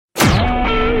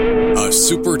A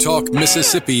Super Talk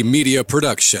Mississippi media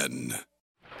production.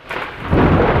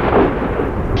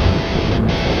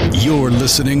 You're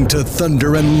listening to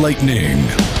Thunder and Lightning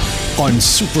on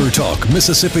Super Talk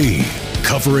Mississippi,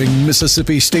 covering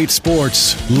Mississippi State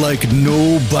sports like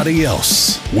nobody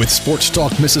else. With Sports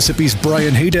Talk Mississippi's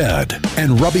Brian Haydad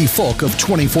and Robbie Falk of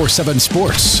 24/7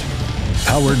 Sports.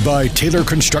 Powered by Taylor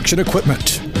Construction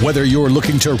Equipment. Whether you're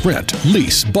looking to rent,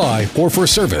 lease, buy, or for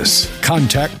service,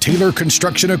 contact Taylor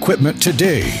Construction Equipment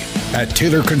today at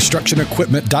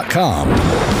TaylorConstructionEquipment.com.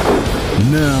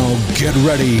 Now get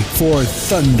ready for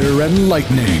Thunder and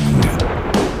Lightning.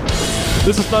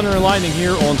 This is Thunder and Lightning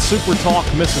here on Super Talk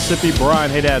Mississippi. Brian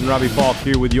Haydad and Robbie Falk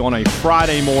here with you on a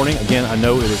Friday morning. Again, I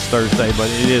know it is Thursday, but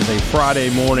it is a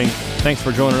Friday morning. Thanks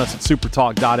for joining us at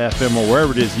supertalk.fm or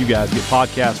wherever it is you guys get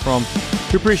podcasts from.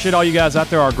 We appreciate all you guys out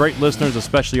there, our great listeners,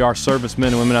 especially our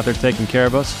servicemen and women out there taking care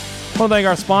of us. I want to thank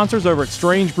our sponsors over at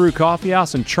Strange Brew Coffee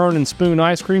House and Churn and Spoon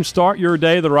Ice Cream. Start your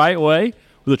day the right way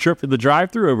with a trip to the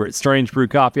drive-thru over at Strange Brew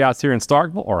Coffee House here in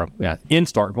Starkville, or in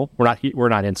Starkville. We're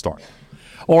not in Starkville.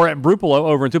 Or at Brupolo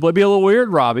over in Tupelo. It'd be a little weird,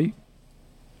 Robbie.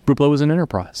 Brupolo is an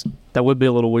enterprise. That would be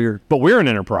a little weird. But we're an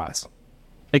enterprise.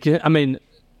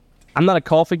 I'm not a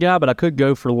coffee guy, but I could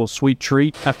go for a little sweet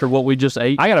treat after what we just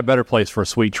ate. I got a better place for a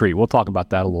sweet treat. We'll talk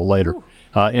about that a little later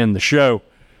in the show. I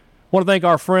want to thank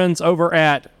our friends over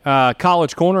at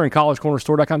College Corner and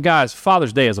collegecornerstore.com. Guys,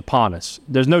 Father's Day is upon us.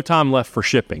 There's no time left for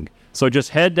shipping. So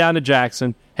just head down to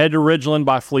Jackson, head to Ridgeland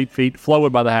by Fleet Feet,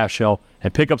 Flowwood by the Half Shell,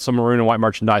 and pick up some maroon and white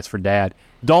merchandise for Dad.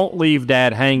 Don't leave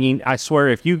Dad hanging. I swear,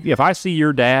 if I see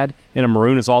your dad in a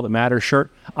maroon is all that matters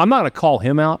shirt, I'm not going to call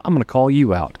him out. I'm going to call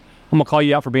you out. I'm going to call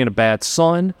you out for being a bad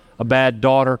son, a bad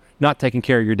daughter, not taking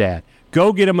care of your dad.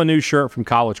 Go get him a new shirt from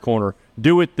College Corner.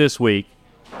 Do it this week.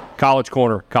 College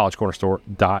Corner,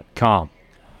 collegecornerstore.com.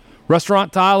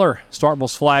 Restaurant Tyler,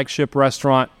 Starkville's flagship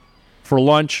restaurant, for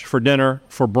lunch, for dinner,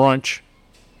 for brunch.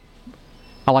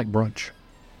 I like brunch.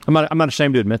 I'm not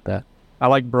ashamed to admit that. I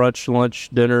like brunch, lunch,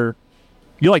 dinner.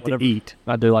 You like to eat.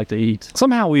 I do like to eat.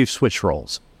 Somehow we've switched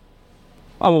roles.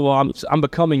 Oh, well, I'm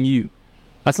becoming you.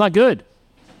 That's not good.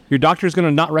 Your doctor's going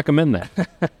to not recommend that. I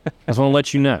just want to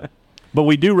let you know. But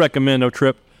we do recommend a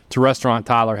trip to Restaurant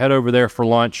Tyler. Head over there for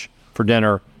lunch, for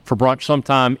dinner, for brunch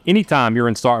sometime. Anytime you're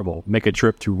in Starkville, make a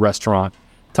trip to Restaurant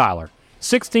Tyler.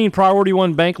 16 Priority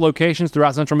One Bank locations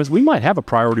throughout Central Mississippi. We might have a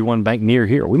Priority One Bank near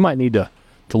here. We might need to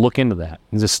look into that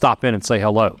and just stop in and say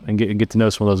hello and get to know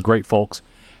some of those great folks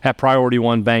at Priority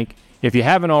One Bank. If you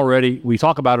haven't already, we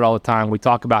talk about it all the time. We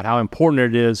talk about how important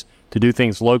it is to do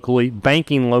things locally.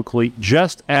 Banking locally,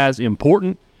 just as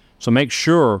important. So make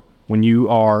sure when you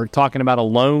are talking about a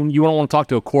loan, you don't want to talk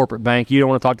to a corporate bank. You don't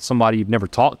want to talk to somebody you've never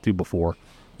talked to before.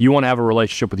 You want to have a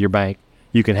relationship with your bank.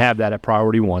 You can have that at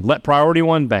Priority One. Let Priority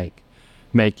One Bank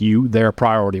make you their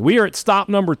priority. We are at stop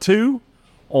number 2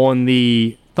 on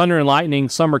the Thunder and Lightning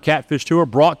Summer Catfish Tour,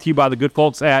 brought to you by the good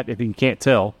folks at, if you can't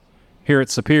tell, here at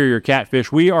Superior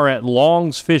Catfish. We are at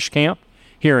Long's Fish Camp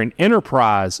here in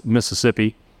Enterprise,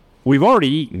 Mississippi. We've already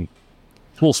eaten.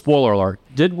 A little spoiler alert.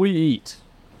 Did we eat?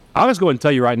 I'll just go ahead and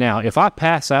tell you right now, if I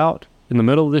pass out in the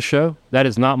middle of this show, that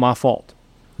is not my fault.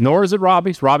 Nor is it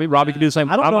Robbie's. Robbie can do the same.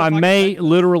 I may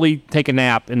literally take a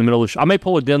nap in the middle of the show. I may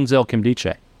pull a Denzel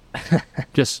Kimdiche.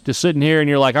 just sitting here and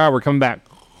you're like, all right, we're coming back.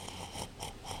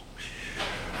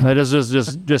 That is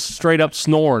just straight up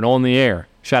snoring on the air.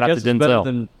 Shout out to Denzel. Better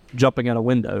than jumping out a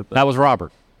window. That was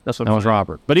Robert. That was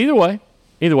Robert. But either way,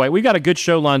 we got a good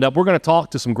show lined up. We're going to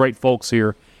talk to some great folks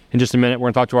here in just a minute. We're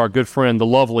going to talk to our good friend, the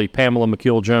lovely Pamela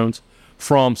McKeel-Jones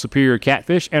from Superior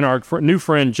Catfish, and our new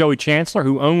friend, Joey Chancellor,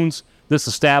 who owns this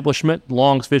establishment,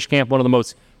 Long's Fish Camp, one of the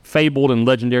most fabled and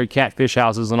legendary catfish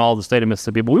houses in all the state of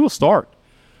Mississippi. But we will start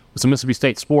with some Mississippi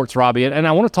State sports, Robbie. And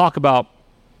I want to talk about,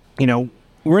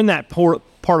 we're in that part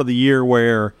of the year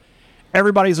where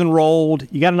everybody's enrolled.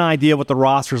 You got an idea of what the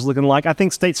roster's looking like. I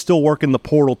think State's still working the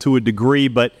portal to a degree,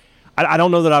 but I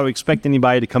don't know that I would expect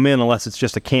anybody to come in unless it's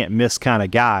just a can't-miss kind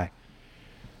of guy.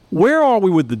 Where are we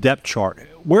with the depth chart?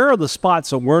 Where are the spots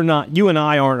that you and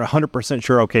I aren't 100%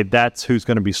 sure, okay, that's who's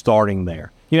going to be starting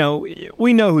there?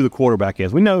 We know who the quarterback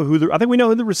is. I think we know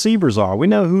who the receivers are. We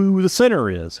know who the center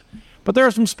is. But there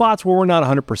are some spots where we're not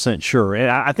 100% sure. And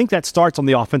I think that starts on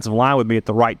the offensive line with me at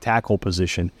the right tackle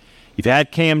position. You've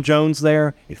had Cam Jones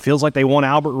there. It feels like they want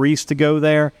Albert Reese to go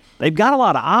there. They've got a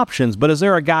lot of options, but is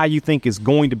there a guy you think is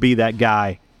going to be that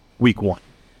guy week 1?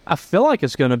 I feel like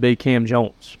it's going to be Cam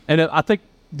Jones. And I think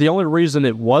the only reason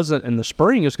it wasn't in the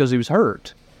spring is because he was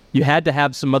hurt. You had to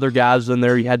have some other guys in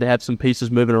there. You had to have some pieces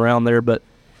moving around there. But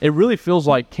it really feels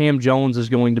like Cam Jones is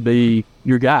going to be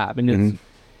your guy. I mean,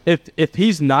 if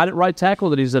he's not at right tackle,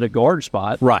 then he's at a guard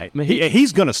spot. Right. I mean,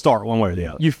 He's going to start one way or the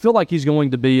other. you feel like he's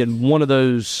going to be in one of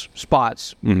those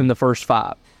spots in the first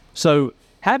 5. So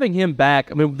having him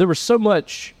back, I mean, there was so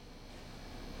much,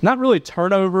 not really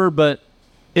turnover, but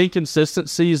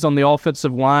inconsistencies on the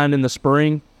offensive line in the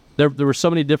spring. There were so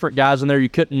many different guys in there, you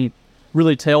couldn't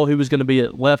really tell who was going to be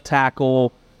at left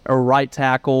tackle or right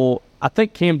tackle. I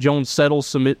think Cam Jones settles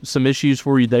some issues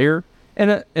for you there.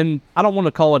 And I don't want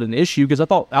to call it an issue because I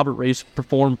thought Albert Reese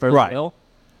performed fairly well.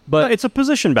 But it's a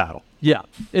position battle. Yeah,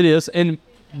 it is. And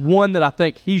one that I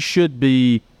think he should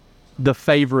be the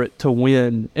favorite to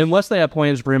win unless they have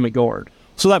plans for him at guard.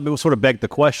 So that will sort of beg the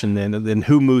question then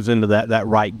who moves into that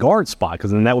right guard spot?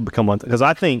 Because then that would become because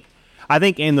I think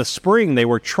in the spring they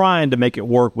were trying to make it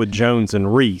work with Jones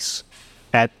and Reese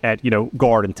at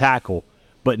guard and tackle.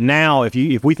 But now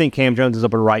if we think Cam Jones is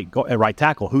up at right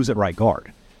tackle, who's at right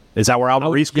guard? Is that where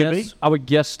Albert Reese could be? I would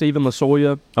guess Stephen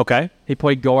Lasoya. Okay. He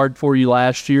played guard for you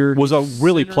last year. Was a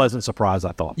really pleasant surprise,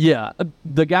 I thought. Yeah.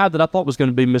 The guy that I thought was going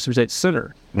to be Mississippi State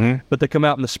center. Mm-hmm. But they come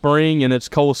out in the spring, and it's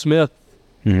Cole Smith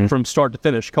from start to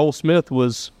finish. Cole Smith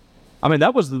was – I mean,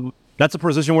 that's a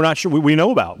position we're not sure we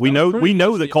know about. We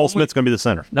know that Cole Smith's going to be the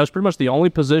center. That was pretty much the only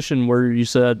position where you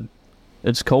said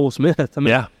it's Cole Smith. I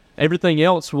mean, everything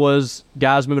else was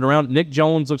guys moving around. Nick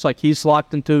Jones looks like he's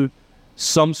locked into –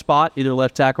 some spot, either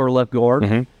left tackle or left guard.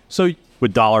 Mm-hmm. So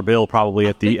with Dollar Bill probably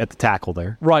at the tackle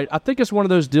there. Right. I think it's one of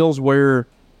those deals where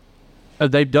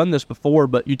they've done this before,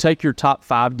 but you take your top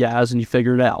 5 guys and you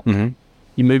figure it out. Mm-hmm.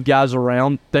 You move guys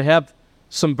around. They have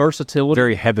some versatility.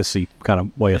 Very Hevesy kind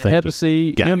of way of thinking.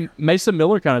 Hevesy. Yeah. Mason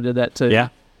Miller kind of did that too. Yeah.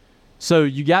 So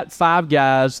you got 5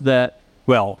 guys that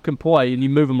can play, and you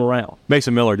move them around.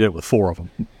 Mason Miller did it with 4 of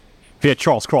them. If he had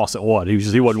Charles Cross at one,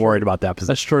 he wasn't worried about that position.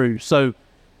 That's true. So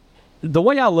the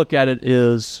way I look at it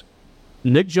is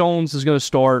Nick Jones is going to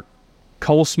start,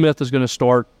 Cole Smith is going to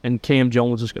start, and Cam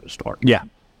Jones is going to start. Yeah.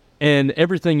 And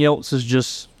everything else is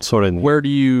just sort of where do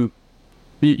you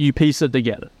piece it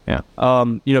together? Yeah.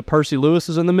 Percy Lewis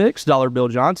is in the mix, Dollar Bill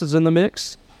Johnson's in the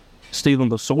mix, Stephen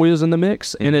Lasoya is in the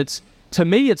mix, and to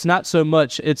me it's not so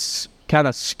much it's kind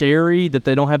of scary that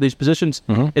they don't have these positions.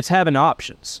 Mm-hmm. It's having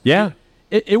options. Yeah.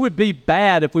 It would be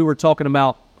bad if we were talking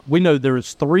about we know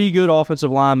there's 3 good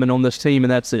offensive linemen on this team,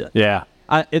 and that's it. Yeah.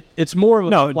 It's more of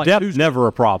a... depth's never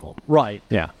a problem. Right.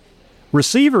 Yeah.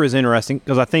 Receiver is interesting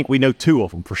because I think we know 2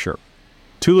 of them for sure.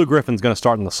 Tulu Griffin's going to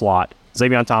start in the slot.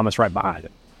 Xavier Thomas right behind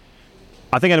him.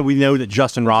 I think we know that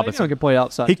Justin Robinson... He could play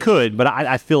outside. He could, but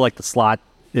I feel like the slot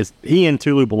is... He and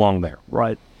Tulu belong there.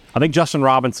 Right. I think Justin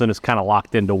Robinson is kind of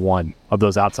locked into one of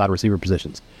those outside receiver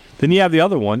positions. Then you have the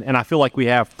other one, and I feel like we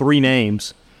have 3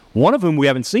 names, one of whom we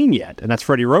haven't seen yet, and that's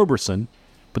Freddie Roberson.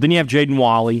 But then you have Jaden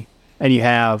Wally, and you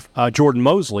have Jordan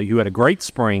Mosley, who had a great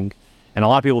spring, and a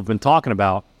lot of people have been talking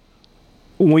about.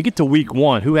 When we get to week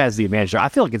 1, who has the advantage there? I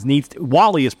feel like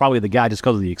Wally is probably the guy just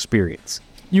because of the experience.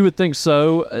 You would think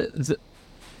so.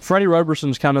 Freddie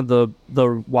Roberson's kind of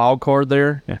the wild card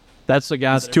there. Yeah. That's the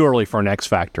guy. It's too early for an X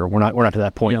Factor. We're not to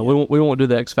that point yet. We won't do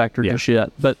the X Factor just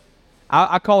yet. But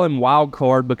I call him wild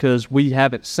card because we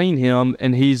haven't seen him,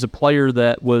 and he's a player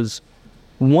that was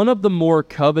one of the more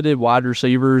coveted wide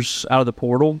receivers out of the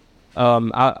portal.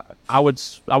 I would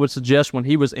suggest when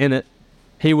he was in it,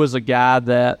 he was a guy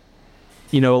that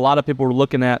a lot of people were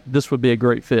looking at. This would be a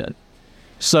great fit.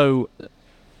 So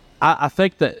I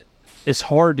think that it's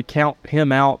hard to count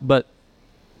him out. But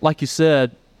like you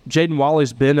said, Jaden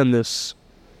Wally's been on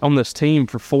this team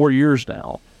for 4 years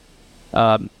now.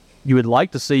 You would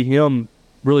like to see him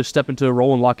really step into a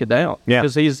role and lock it down. Yeah.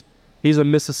 Because he's a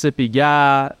Mississippi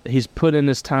guy. He's put in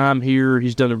his time here.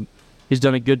 He's done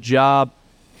a good job.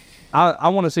 I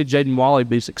want to see Jaden Wally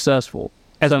be successful.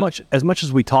 As much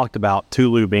as we talked about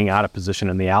Tulu being out of position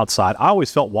on the outside, I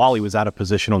always felt Wally was out of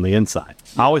position on the inside.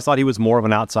 I always thought he was more of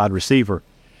an outside receiver.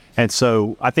 And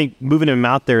so I think moving him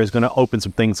out there is going to open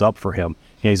some things up for him.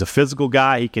 He's a physical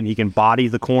guy. He can body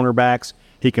the cornerbacks.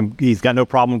 He's got no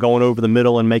problem going over the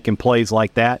middle and making plays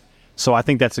like that. So I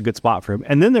think that's a good spot for him.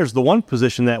 And then there's the one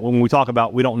position that when we talk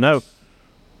about we don't know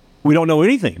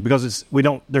anything because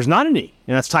there's not any,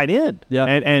 and that's tight end. Yeah.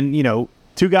 And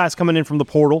 2 guys coming in from the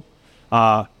portal,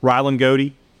 Rylan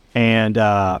Godey and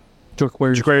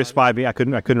Jaquarius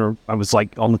Spivey. I was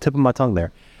like on the tip of my tongue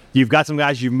there. You've got some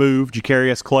guys you've moved.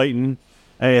 Jacarius Clayton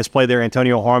has played there.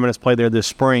 Antonio Harmon has played there this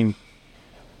spring.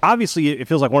 Obviously, it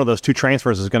feels like one of those 2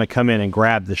 transfers is going to come in and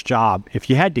grab this job. If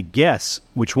you had to guess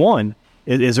which one,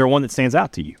 is there one that stands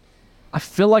out to you? I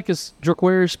feel like it's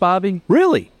Jaquarius Spivey.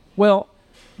 Really? Well,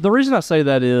 the reason I say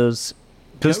that is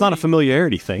because it's not a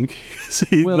familiarity thing.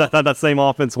 He's not that same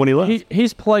offense when he left.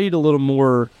 He's played a little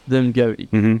more than Godey.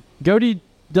 Mm-hmm. Godey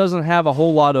doesn't have a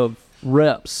whole lot of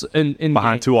reps in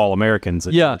behind two All-Americans.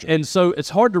 Yeah, and so it's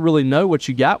hard to really know what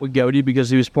you got with Goody because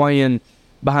he was playing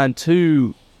behind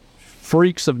two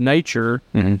freaks of nature.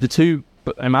 The two,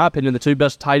 in my opinion, the two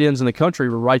best tight ends in the country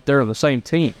were right there on the same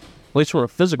team, at least from a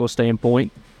physical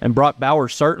standpoint. And Brock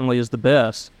Bowers certainly is the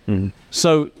best.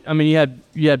 So, I mean,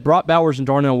 you had Brock Bowers and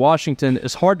Darnell Washington.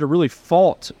 It's hard to really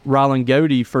fault Rylan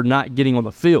Goody for not getting on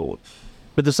the field.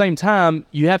 But at the same time,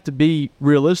 you have to be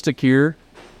realistic here.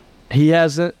 He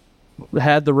hasn't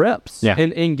had the reps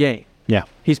in game. Yeah.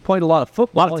 He's played a lot of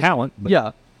football. A lot of talent.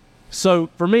 Yeah. So,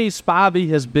 for me, Spivey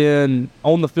has been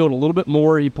on the field a little bit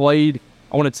more. He played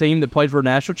on a team that played for a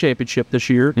national championship this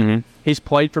year. He's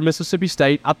played for Mississippi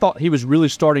State. I thought he was really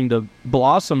starting to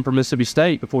blossom for Mississippi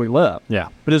State before he left. Yeah.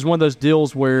 But it's one of those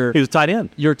deals where he was a tight end.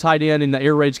 You're a tight end and the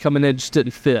air raids coming in just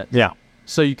didn't fit. Yeah.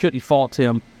 So you couldn't fault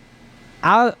him.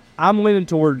 I'm leaning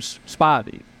towards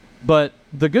Spivey. But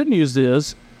the good news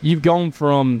is you've gone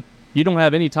from you don't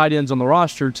have any tight ends on the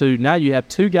roster to now you have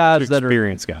two guys that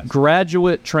are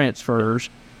graduate transfers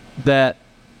that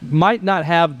might not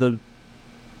have the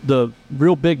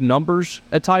real big numbers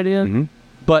at tight end,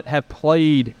 but have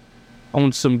played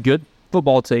on some good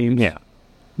football teams. Yeah.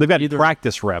 They've got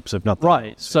practice reps, if nothing.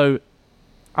 Right. So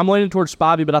I'm leaning towards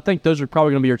Spivey, but I think those are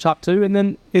probably going to be your top two. And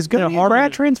then is Goody a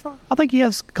grad transfer? I think he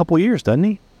has a couple of years, doesn't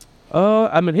he?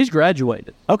 I mean, he's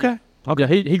graduated. Okay. Yeah,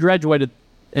 he graduated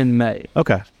in May.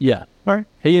 Okay. Yeah. All right.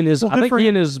 He and his, I think he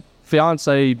and his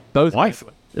fiance both. Wife.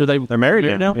 They're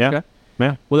married now? Yeah. Okay.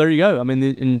 Yeah. Well, there you go. I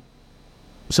mean,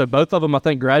 so both of them, I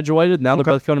think, graduated. Now they're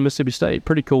both going to Mississippi State.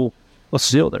 Pretty cool.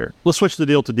 Deal there. Let's switch the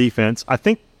deal to defense. I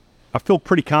feel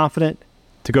pretty confident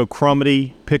to go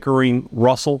Crumity, Pickering,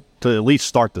 Russell to at least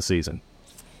start the season.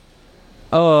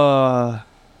 I'm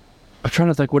trying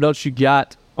to think what else you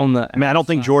got on the. I mean, I don't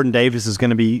think Jordan Davis is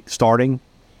going to be starting.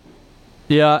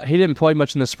 Yeah, he didn't play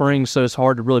much in the spring, so it's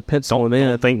hard to really pencil him in. I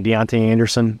don't think Deontay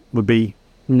Anderson would be.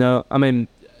 No, I mean,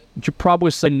 you'd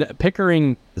probably say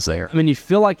Pickering is there. I mean, you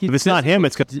feel like if it's not him,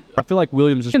 it's good. I feel like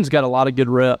Williams has got a lot of good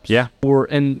reps. Yeah,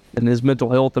 and his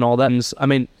mental health and all that. And I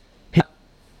mean,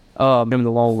 him in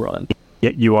the long run.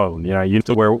 Yeah, you own.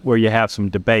 Where you have some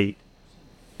debate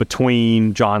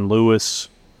between John Lewis,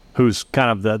 who's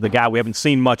kind of the guy we haven't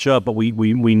seen much of, but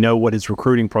we know what his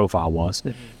recruiting profile was.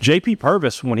 J.P.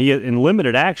 Purvis, when he in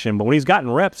limited action, but when he's gotten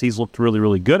reps, he's looked really,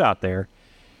 really good out there.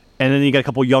 And then you got a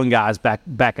couple young guys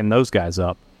backing those guys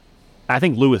up. I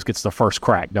think Lewis gets the first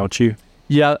crack, don't you?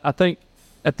 Yeah, I think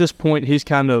at this point he's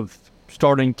kind of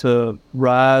starting to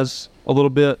rise a little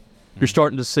bit. You're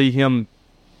starting to see him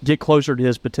get closer to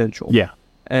his potential. Yeah.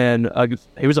 And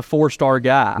he was a 4-star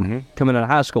guy coming out of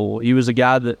high school. He was a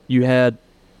guy that you had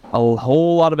a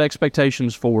whole lot of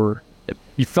expectations for.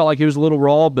 You felt like he was a little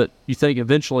raw, but you think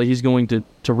eventually he's going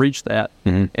to reach that.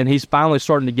 And he's finally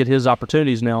starting to get his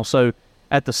opportunities now. So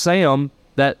at the Sam,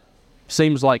 that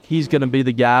seems like he's going to be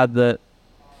the guy that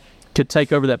could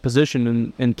take over that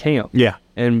position in camp. Yeah.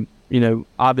 And,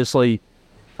 obviously,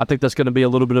 I think that's going to be a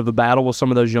little bit of a battle with some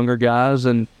of those younger guys.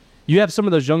 And you have some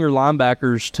of those younger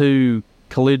linebackers, too.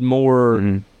 Khalid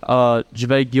Moore,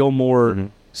 Javay Gilmore,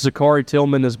 Zachary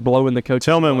Tillman is blowing the coach.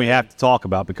 Tillman we have to talk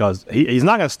about because he's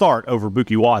not going to start over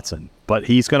Buki Watson, but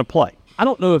he's going to play. I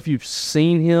don't know if you've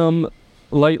seen him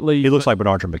lately. He looks like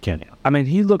Bernard McKinney. I mean,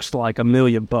 he looks like $1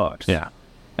 million. Yeah.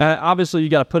 Obviously, you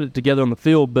got to put it together on the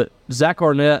field, but Zach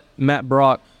Arnett, Matt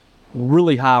Brock,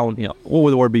 really high on him. What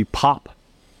would the word be? Pop.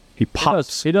 He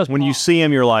pops. He does. When you see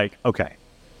him, you're like, okay,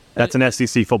 that's an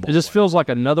SEC football. It just feels like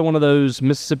another one of those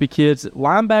Mississippi kids,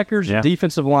 linebackers,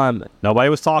 defensive linemen. Nobody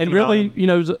was talking about him. And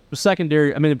really,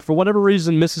 secondary. I mean, for whatever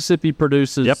reason, Mississippi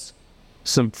produces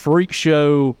some freak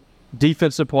show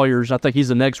defensive players. I think he's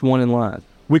the next one in line.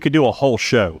 We could do a whole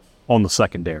show on the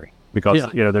secondary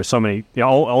because, there's so many.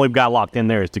 Only guy locked in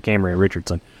there is DeCamry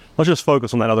Richardson. Let's just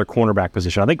focus on that other cornerback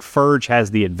position. I think Furge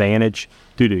has the advantage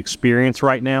due to experience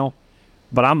right now.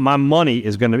 But my money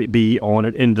is going to be on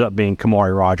it. Ended up being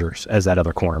Kamari Rogers as that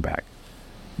other cornerback.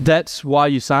 That's why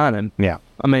you sign him. Yeah.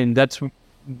 I mean,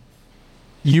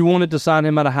 you wanted to sign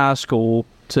him out of high school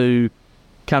to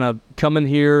kind of come in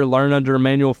here, learn under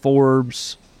Emmanuel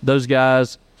Forbes, those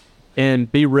guys, and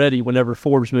be ready whenever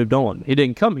Forbes moved on. He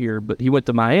didn't come here, but he went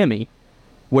to Miami,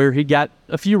 where he got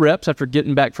a few reps after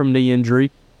getting back from knee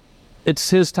injury. It's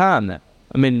his time now.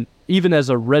 I mean, even as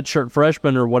a redshirt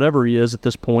freshman or whatever he is at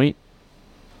this point,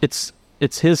 it's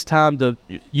his time to.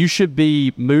 You should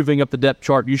be moving up the depth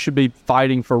chart. You should be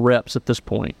fighting for reps at this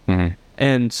point.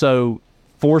 And so,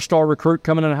 4-star recruit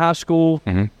coming out of high school,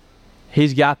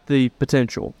 he's got the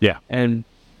potential. Yeah. And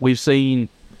we've seen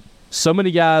so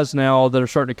many guys now that are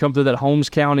starting to come through that Holmes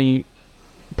County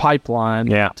pipeline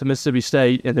to Mississippi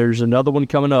State, and there's another one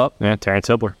coming up. Yeah, Terrence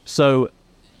Hibbler. So,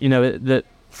 that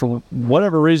for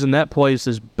whatever reason, that place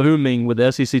is booming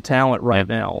with SEC talent right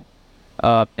now.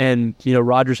 And,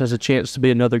 Rogers has a chance to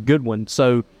be another good one.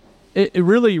 So, it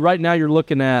really, right now, you're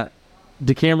looking at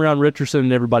DeCameron Richardson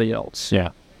and everybody else. Yeah.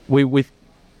 We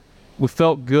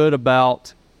felt good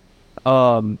about...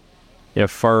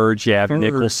 Ferge,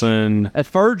 Nicholson.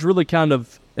 Ferge really kind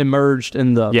of emerged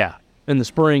in the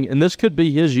spring, and this could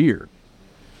be his year.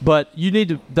 But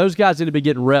those guys need to be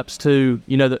getting reps too.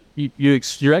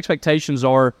 Your expectations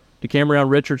are DeCameron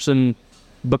Richardson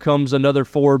becomes another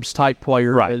Forbes type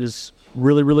player that is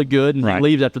really, really good and he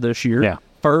leaves after this year. Yeah.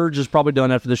 Ferge is probably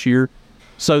done after this year.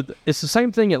 So it's the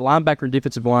same thing at linebacker and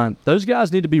defensive line. Those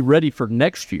guys need to be ready for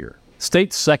next year.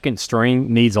 State's second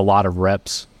string needs a lot of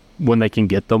reps when they can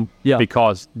get them,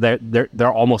 because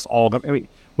they're almost all. I mean,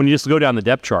 when you just go down the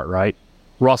depth chart, right?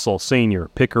 Russell Senior,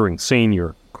 Pickering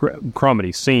Senior,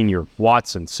 Crumity Senior,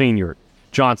 Watson Senior,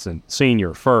 Johnson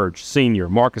Senior, Ferge Senior,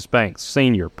 Marcus Banks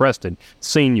Senior, Preston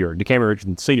Senior, DeCameron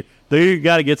Richardson Senior. They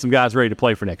got to get some guys ready to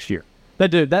play for next year. They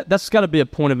do. That's got to be a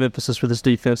point of emphasis for this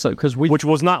defense, because which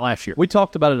was not last year. We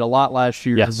talked about it a lot last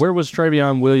year. Yes. Where was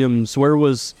Travion Williams? Where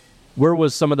was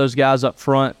some of those guys up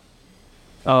front?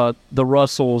 The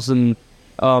Russells and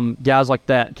guys like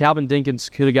that. Calvin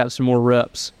Dinkins could have got some more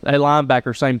reps. A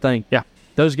linebacker, same thing. Yeah.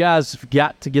 Those guys have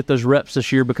got to get those reps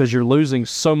this year because you're losing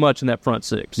so much in that front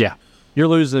six. Yeah. You're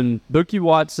losing Buki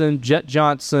Watson, Jet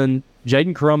Johnson,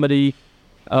 Jaden Crumity,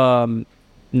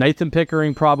 Nathan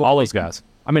Pickering, probably. All those guys.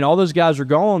 I mean, all those guys are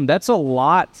gone. That's a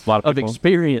lot of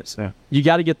experience. Yeah. You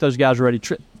got to get those guys ready.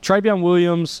 Travion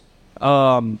Williams,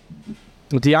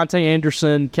 Deontay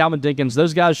Anderson, Calvin Dinkins,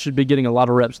 those guys should be getting a lot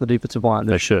of reps in the defensive line.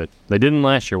 They should. They didn't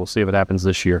last year. We'll see if it happens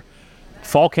this year.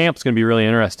 Fall camp is going to be really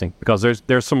interesting because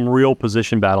there's some real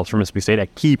position battles for Mississippi State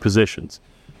at key positions.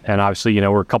 And obviously,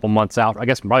 we're a couple months out. I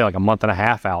guess probably like a month and a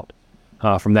half out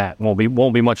from that. Won't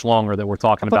be much longer that we're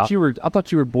talking about. I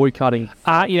thought you were boycotting.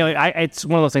 It's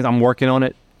one of those things. I'm working on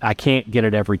it. I can't get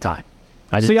it every time.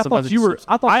 I thought you were.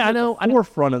 I know. At the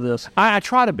forefront of this. I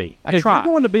try to be. If you're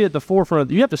going to be at the forefront,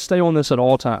 you have to stay on this at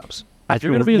all times.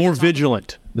 You're going to be more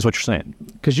vigilant, is what you're saying.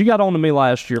 Because you got on to me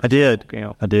last year. I did.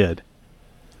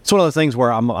 It's one of those things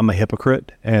where I'm a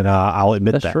hypocrite, and I'll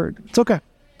admit that. That's true. It's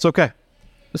okay.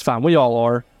 It's fine. We all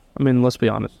are. I mean, let's be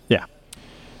honest. Yeah.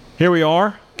 Here we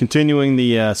are, continuing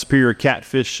the Superior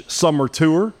Catfish Summer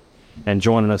Tour, and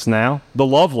joining us now, the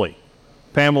lovely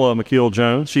Pamela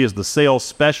McKeel-Jones. She is the sales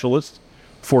specialist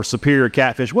for Superior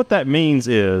Catfish. What that means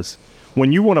is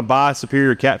when you want to buy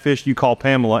Superior Catfish, you call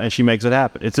Pamela and she makes it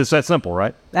happen. It's just that simple,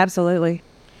 right? Absolutely.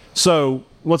 So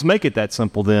let's make it that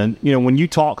simple then. When you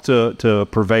talk to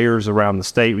purveyors around the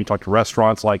state, when you talk to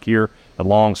restaurants like here at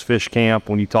Long's Fish Camp,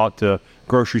 when you talk to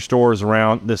grocery stores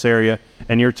around this area,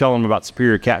 and you're telling them about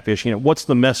Superior Catfish, what's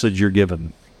the message you're giving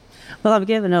them? Well, I'm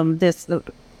giving them this.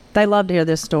 They love to hear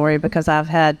this story because I've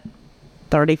had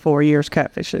 34 years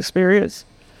catfish experience.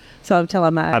 So I'm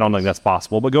telling I don't think that's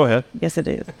possible, but go ahead. Yes, it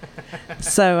is.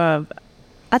 So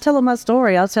I tell them my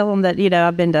story. I'll tell them that,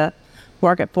 I've been to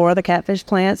work at 4 of the catfish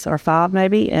plants, or 5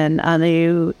 maybe, and I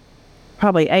knew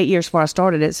probably 8 years before I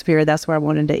started at Superior, that's where I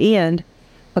wanted to end,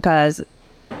 because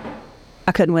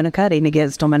I couldn't win a cutting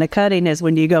against them. And a cutting is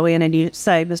when you go in and you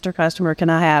say, Mr. Customer, can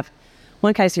I have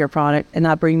 1 case of your product? And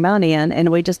I bring mine in, and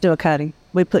we just do a cutting.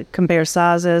 We compare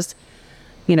sizes,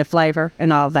 flavor,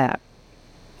 and all that.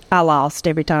 I lost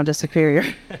every time to Superior.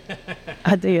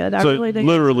 I did. I really did.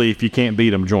 Literally, if you can't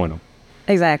beat them, join them.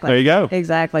 Exactly. There you go.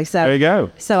 Exactly. So there you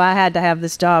go. So I had to have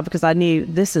this job because I knew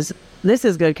this is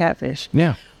good catfish.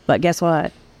 Yeah. But guess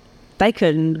what? They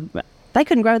couldn't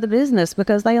grow the business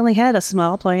because they only had a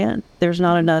small plant. There's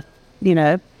not enough,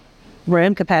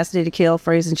 room capacity to kill,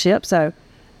 freeze, and ship. So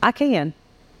I can.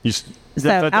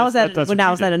 I was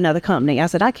at another company. I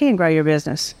said, I can grow your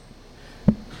business.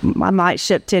 I might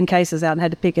ship 10 cases out and had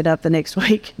to pick it up the next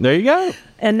week. There you go.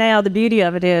 And now the beauty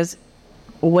of it is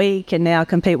we can now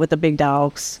compete with the big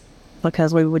dogs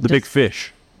because we would big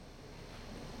fish.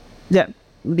 Yeah.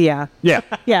 Yeah. Yeah.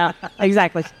 Yeah,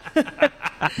 exactly.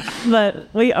 But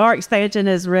our expansion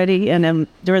is ready. And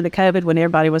during the COVID, when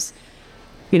everybody was,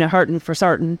 hurting for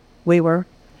certain, we were.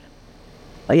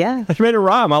 Yeah. That's made a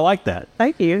rhyme. I like that.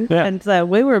 Thank you. Yeah. And so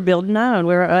we were building on.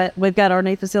 We've got our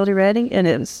new facility ready, and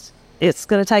it's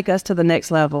going to take us to the next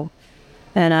level.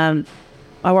 And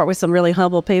I work with some really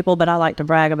humble people, but I like to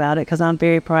brag about it because I'm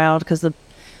very proud because the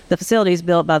facility is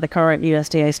built by the current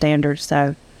USDA standards.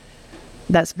 So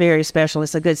that's very special.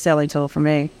 It's a good selling tool for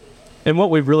me. And what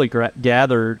we've really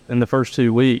gathered in the first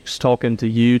 2 weeks, talking to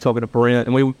you, talking to Brent,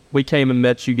 and we came and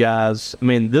met you guys. I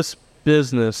mean, this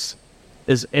business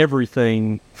is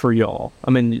everything for y'all.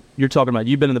 I mean, you're talking about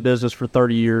you've been in the business for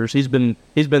 30 years. He's been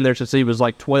there since he was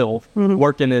like 12,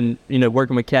 working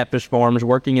with catfish farms,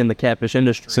 working in the catfish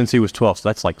industry. Since he was 12, so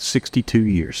that's like 62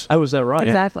 years. Oh, is that right?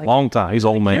 Exactly. Long time. He's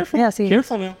old man. Yes, he is.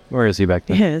 Careful now. Where is he back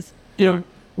then? Yes.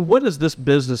 What does this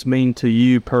business mean to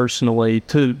you personally,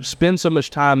 to spend so much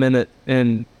time in it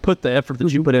and put the effort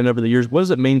that you put in over the years? What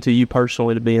does it mean to you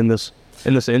personally to be in this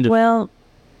industry? Well,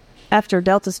 after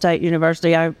Delta State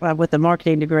University, I with a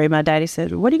marketing degree, my daddy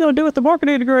said, "What are you going to do with the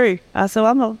marketing degree?" I said,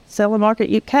 "I'm going to sell and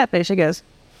market catfish." He goes,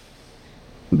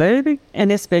 "Baby,"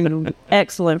 and it's been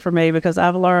excellent for me because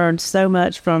I've learned so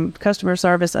much from customer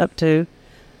service up to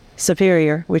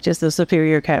Superior, which is the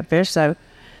Superior Catfish. So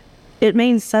it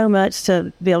means so much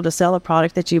to be able to sell a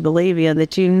product that you believe in,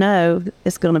 that you know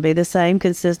it's going to be the same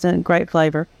consistent, great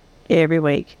flavor every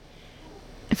week.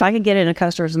 If I can get it in a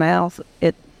customer's mouth,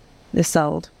 it is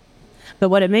sold. But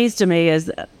what it means to me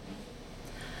is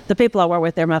the people I work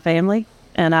with, they're my family,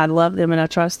 and I love them and I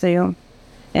trust them,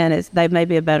 and they've made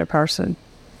me a better person.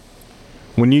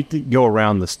 When you go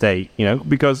around the state,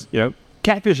 because,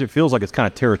 catfish, it feels like it's kind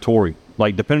of territory.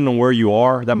 Like, depending on where you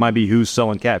are, that might be who's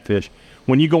selling catfish.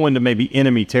 When you go into maybe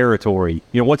enemy territory,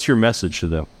 what's your message to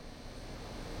them?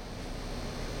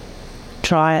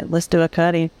 Try it. Let's do a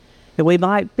cutting. We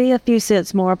might be a few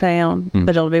cents more a pound, but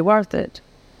it'll be worth it.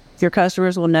 Your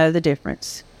customers will know the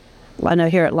difference. I know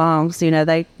here at Long's,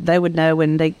 they would know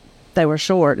when they were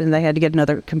short and they had to get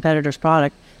another competitor's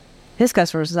product. His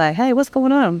customers say, "Hey, what's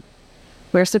going on?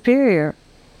 We're Superior."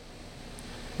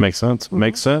 Makes sense.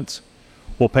 Makes sense.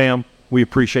 Well, Pam, we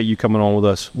appreciate you coming on with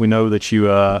us. We know that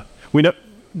we know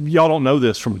y'all don't know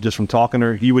this from talking to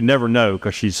her. You would never know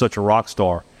because she's such a rock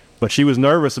star. But she was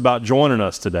nervous about joining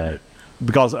us today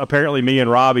because apparently me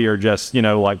and Robbie are just,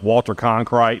 like Walter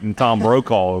Cronkite and Tom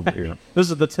Brokaw over here.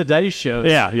 This is the Today Show.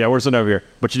 Yeah, we're sitting over here.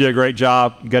 But you did a great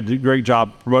job. You got a great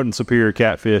job promoting Superior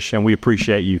Catfish, and we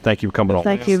appreciate you. Thank you for coming on.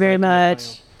 Thank you very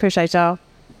much. Appreciate y'all.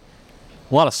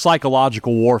 A lot of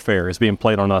psychological warfare is being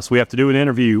played on us. We have to do an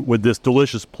interview with this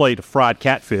delicious plate of fried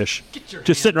catfish.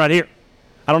 Just sitting right here.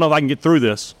 I don't know if I can get through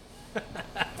this.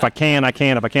 If I can, I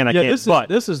can. If I can, I can't.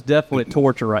 This is definitely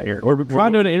torture right here. We're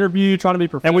trying to do an interview, trying to be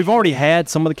professional. And we've already had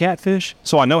some of the catfish,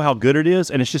 so I know how good it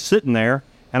is, and it's just sitting there,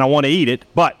 and I want to eat it.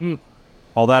 But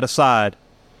all that aside,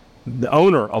 the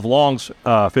owner of Long's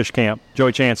Fish Camp,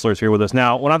 Joey Chancellor, is here with us.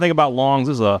 Now, when I think about Long's,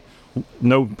 this is a,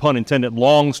 no pun intended,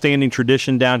 long-standing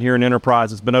tradition down here in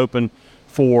Enterprise. It's been open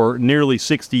for nearly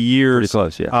 60 years. Pretty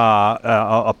close, yeah.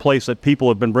 A place that people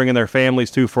have been bringing their families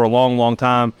to for a long, long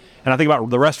time. And I think about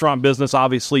the restaurant business,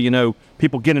 obviously,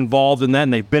 people get involved in that,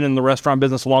 and they've been in the restaurant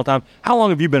business a long time. How long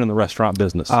have you been in the restaurant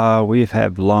business? We've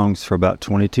had Longs for about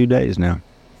 22 days now.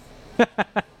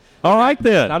 All right,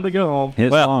 then. Time to go home.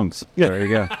 It's Longs. Yeah. There you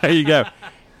go. There you go.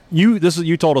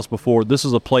 You told us before, this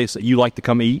is a place that you like to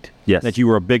come eat. Yes. That you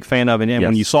were a big fan of. And Yes.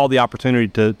 when you saw the opportunity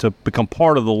to become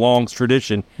part of the Long's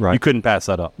tradition, Right. you couldn't pass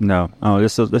that up. No. Oh,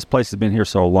 this place has been here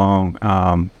so long.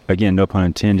 Again, no pun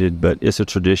intended, but it's a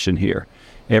tradition here.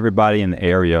 Everybody in the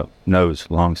area knows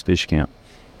Long's Fish Camp.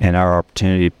 And our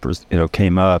opportunity,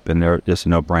 came up, and it's a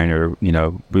no-brainer.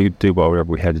 We do whatever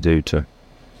we had to do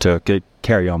to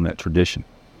carry on that tradition.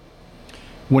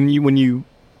 When you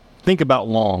think about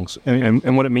Long's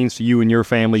and what it means to you and your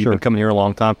family, Sure. you've been coming here a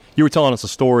long time. You were telling us a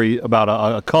story about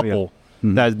a couple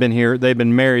that has been here. They've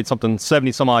been married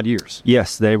 70 some odd years.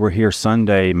 Yes, they were here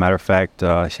Sunday. Matter of fact,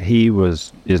 he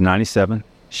is 97.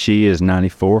 She is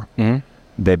 94. Mm-hmm.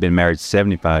 They've been married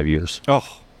 75 years. Oh,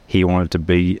 He wanted to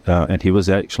be, and he was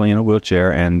actually in a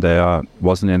wheelchair and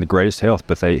wasn't in the greatest health,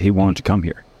 but he wanted to come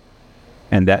here.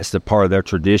 And that's the part of their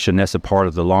tradition. That's a part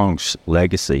of the Long's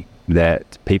legacy,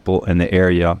 that people in the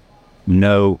area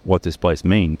know what this place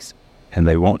means, and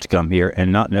they want to come here,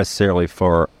 and not necessarily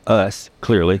for us,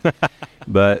 clearly,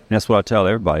 but that's what I tell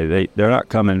everybody. They're not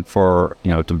coming for,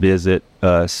 to visit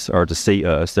us or to see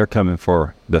us. They're coming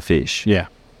for the fish. yeah.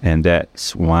 And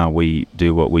that's why we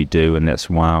do what we do, and that's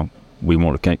why we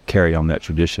want to carry on that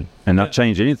tradition and not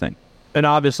change anything. And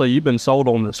obviously, you've been sold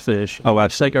on this fish. Oh,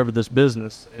 to take over this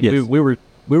business. And Yes. we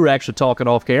were actually talking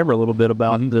off camera a little bit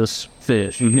about this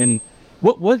fish. And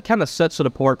what kind of sets it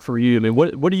apart for you? I mean,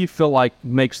 what do you feel like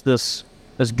makes this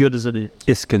as good as it is?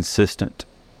 It's consistent.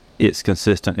 It's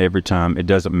consistent every time. It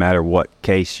doesn't matter what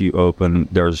case you open.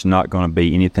 There's not going to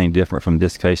be anything different from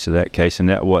this case to that case, and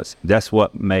that's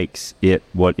what makes it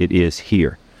what it is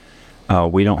here.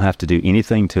 We don't have to do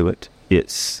anything to it.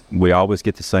 We always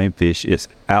get the same fish. It's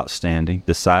outstanding.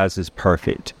 The size is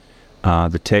perfect.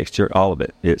 The texture, all of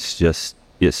it. It's just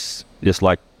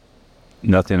like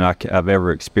nothing I've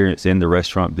ever experienced in the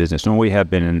restaurant business. And we have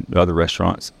been in other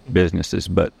restaurants businesses,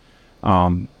 but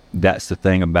That's the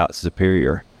thing about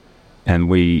Superior, and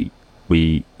we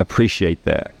appreciate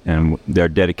that and their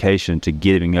dedication to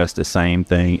giving us the same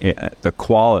thing, the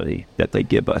quality that they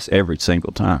give us every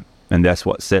single time, and that's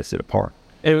what sets it apart.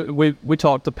 We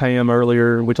talked to Pam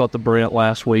earlier. We talked to Brent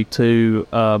last week too.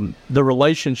 The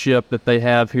relationship that they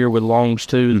have here with Longs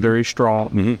too is very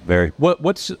strong. Very.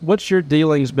 What's your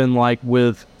dealings been like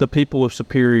with the people of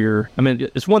Superior? I mean,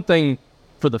 it's one thing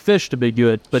for the fish to be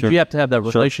good, but you have to have that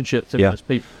relationship to those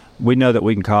people. We know that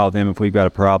we can call them if we've got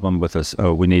a problem with us.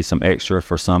 Oh, we need some extra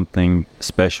for something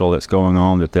special that's going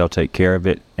on, that they'll take care of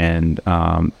it. And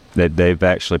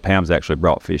that Pam's actually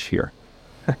brought fish here.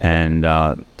 And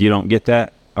you don't get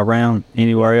that around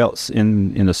anywhere else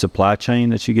in the supply chain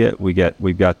that you get.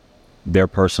 We've got their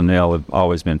personnel have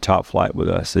always been top flight with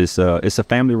us. It's a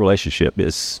family relationship.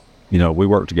 We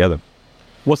work together.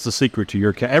 What's the secret to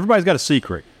your cat? Everybody's got a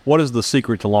secret. What is the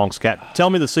secret to Long's cat? Tell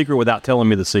me the secret without telling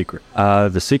me the secret.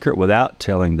 The secret without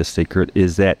telling the secret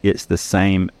is that it's the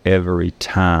same every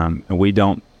time. And we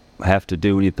don't have to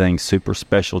do anything super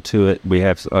special to it. We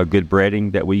have a good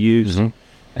breading that we use,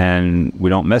 and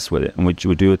we don't mess with it. And we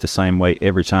do it the same way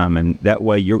every time. And that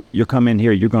way, you come in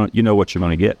here, you know what you're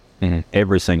going to get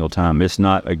every single time. It's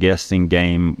not a guessing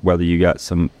game whether you got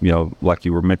some, like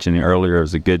you were mentioning earlier, it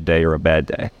was a good day or a bad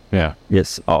day. Yeah.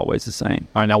 It's always the same.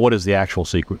 All right, now what is the actual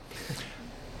secret?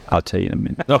 I'll tell you in a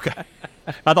minute. Okay.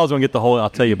 I thought I was going to get the whole I'll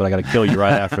tell you, but I got to kill you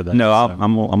right after that. No,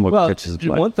 I'm going to catch this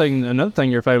play. Another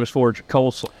thing you're famous for is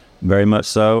coleslaw. Very much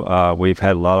so. We've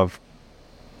had a lot of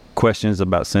questions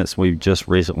about, since we've just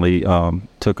recently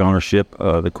took ownership.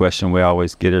 The question we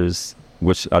always get is,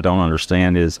 which I don't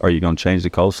understand, is, are you going to change the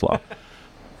coleslaw?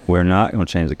 We're not going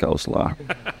to change the coleslaw.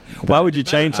 Why would you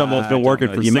change something that's been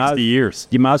working for 60 years?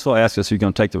 You might as well ask us if you're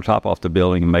going to take the top off the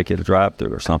building and make it a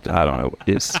drive-through or something. I don't know.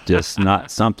 It's just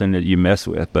not something that you mess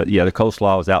with. But, yeah, the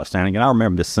coleslaw was outstanding. And I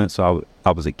remember this since I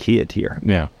was a kid here.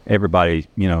 Yeah. Everybody,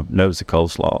 knows the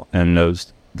coleslaw and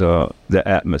knows the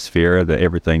atmosphere,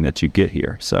 everything that you get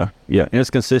here. So, yeah, and it's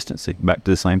consistency. Back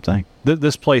to the same thing.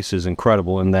 This place is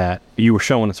incredible in that you were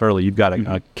showing us earlier. You've got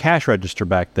a cash register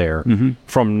back there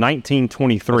from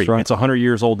 1923. That's right. It's 100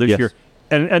 years old this year.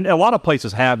 And a lot of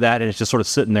places have that, and it's just sort of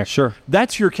sitting there. Sure.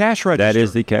 That's your cash register. That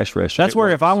is the cash register. That's where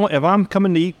if I'm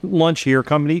coming to eat lunch here,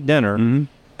 coming to eat dinner, and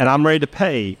I'm ready to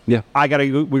pay, we got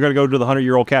to go to the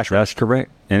 100-year-old cash register. That's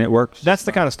correct, and it works. That's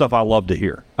the kind of stuff I love to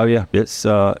hear. Oh yeah, it's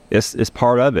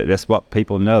part of it. That's what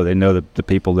people know. They know the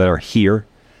people that are here.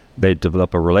 They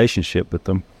develop a relationship with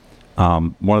them.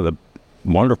 One of the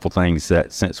wonderful things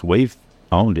that since we've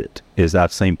owned it is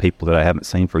I've seen people that I haven't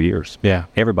seen for years. Yeah,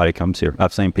 everybody comes here.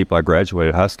 I've seen people I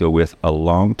graduated high school with a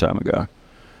long time ago.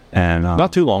 And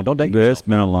not too long. Don't date yourself. It's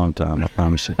been a long time, I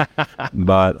promise you.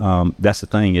 But that's the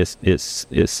thing. It's this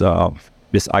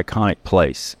iconic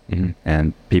place,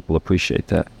 and people appreciate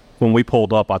that. When we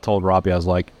pulled up, I told Robbie, I was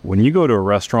like, when you go to a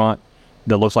restaurant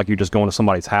that looks like you're just going to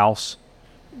somebody's house,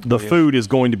 the food is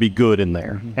going to be good in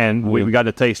there. And we got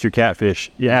to taste your catfish.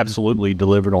 You absolutely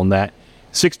delivered on that.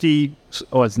 It's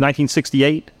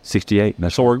 1968?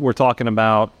 68. So we're talking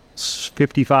about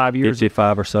 55 years?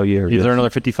 55 or so years. Is there another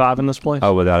 55 in this place?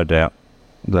 Oh, without a doubt.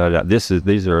 This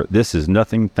is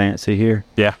nothing fancy here.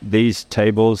 Yeah. These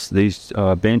tables, these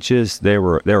benches, they're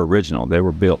original. They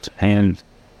were built, hand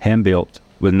built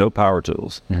with no power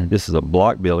tools. This is a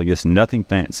block building. It's nothing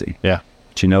fancy. Yeah.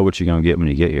 But you know what you're going to get when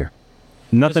you get here.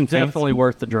 Nothing it's definitely fancy.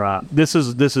 Worth the drive. This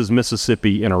is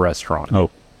Mississippi in a restaurant.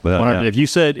 Oh. If you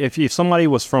said, if somebody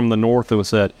was from the north and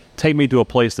said, take me to a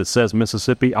place that says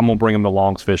Mississippi, I'm going to bring them to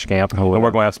Long's Fish Camp, and we're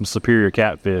going to have some Superior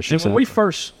catfish. And when we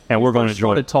first we're going to enjoy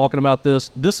started talking about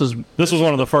this was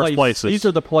one of the first places. These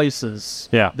are the places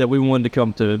that we wanted to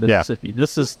come to in Mississippi.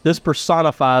 This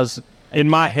personifies. In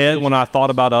my head, when I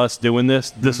thought about us doing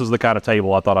this is the kind of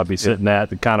table I thought I'd be sitting at,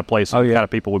 the kind of place, the kind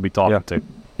of people we'd be talking to.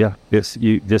 Yeah, this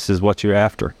is what you're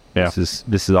after. Yeah.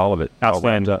 This is all of it.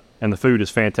 Outstanding. And the food is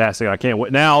fantastic. I can't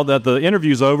wait. Now that the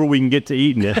interview's over, we can get to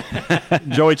eating it.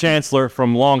 Joey Chancellor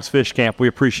from Long's Fish Camp, we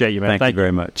appreciate you, man. Thank you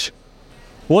very much.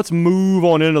 Well, let's move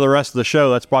on into the rest of the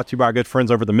show. That's brought to you by our good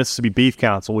friends over at the Mississippi Beef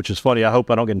Council, which is funny. I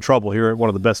hope I don't get in trouble here at one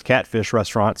of the best catfish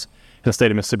restaurants in the state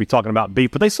of Mississippi talking about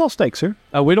beef, but they sell steaks here.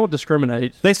 We don't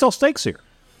discriminate. They sell steaks here.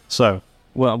 So,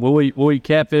 well, we'll eat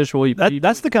catfish, we'll eat beef.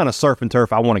 That's the kind of surf and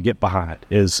turf I want to get behind,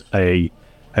 is a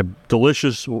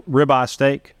delicious ribeye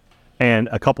steak and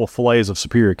a couple of fillets of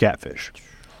Superior catfish.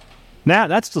 Now,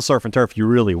 that's the surf and turf you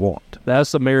really want.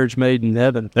 That's a marriage made in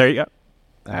heaven. There you go.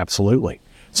 Absolutely.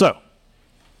 So,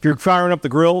 if you're firing up the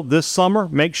grill this summer,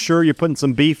 make sure you're putting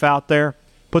some beef out there,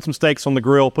 put some steaks on the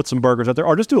grill, put some burgers out there,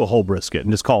 or just do a whole brisket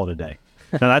and just call it a day.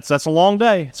 Now, that's a long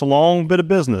day. It's a long bit of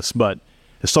business, but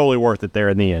is totally worth it there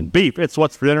in the end. Beef, it's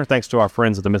what's for dinner, thanks to our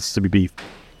friends at the Mississippi Beef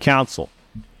Council.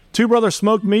 Two Brothers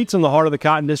Smoked Meats in the heart of the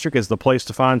Cotton District is the place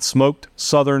to find smoked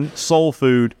Southern soul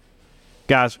food.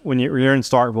 Guys, when you're in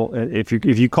Starkville,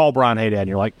 if you call Brian Haydad and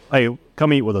you're like, hey,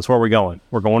 come eat with us, where are we going?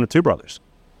 We're going to Two Brothers.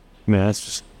 I mean,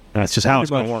 that's just how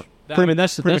it's going to work.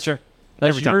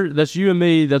 That's you and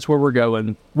me. That's where we're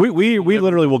going. We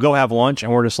literally will go have lunch,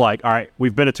 and we're just like, all right,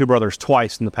 we've been to Two Brothers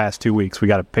twice in the past 2 weeks. We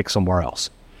got to pick somewhere else.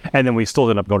 And then we still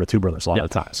end up going to Two Brothers a lot of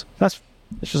times. That's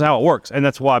just how it works. And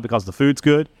that's why, because the food's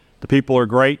good, the people are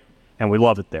great, and we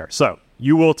love it there. So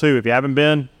you will too. If you haven't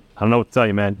been, I don't know what to tell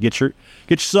you, man. Get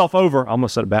yourself over. I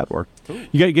almost said a bad word.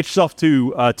 You got to get yourself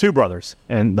to Two Brothers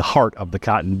in the heart of the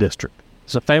Cotton District.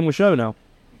 It's a family show now.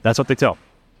 That's what they tell.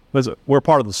 We're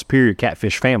part of the Superior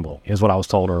Catfish family, is what I was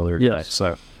told earlier today. Yes.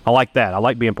 So I like that. I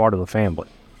like being part of the family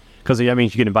because that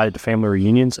means you get invited to family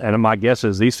reunions. And my guess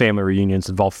is these family reunions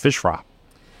involve fish fry.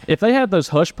 If they had those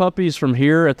hush puppies from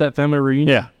here at that family reunion.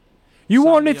 Yeah. You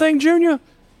want anything, Junior?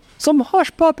 Some hush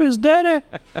puppies, Daddy.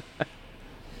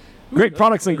 Great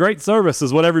products and great service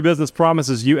is what every business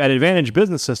promises you. At Advantage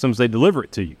Business Systems, they deliver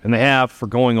it to you. And they have for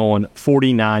going on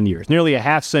 49 years, nearly a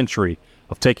half century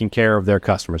of taking care of their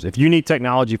customers. If you need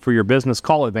technology for your business,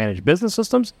 call Advantage Business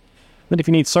Systems. Then if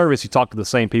you need service, you talk to the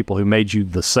same people who made you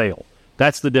the sale.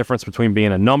 That's the difference between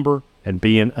being a number and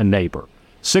being a neighbor.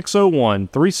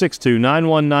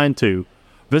 601-362-9192.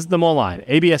 Visit them online,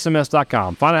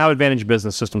 absms.com. Find out how Advantage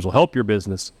Business Systems will help your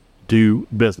business do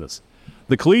business.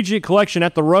 The Collegiate Collection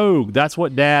at the Rogue, that's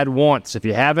what Dad wants. If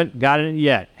you haven't gotten it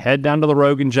yet, head down to the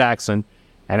Rogue in Jackson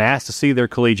and ask to see their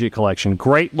Collegiate Collection.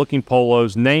 Great-looking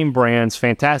polos, name brands,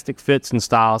 fantastic fits and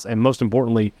styles, and most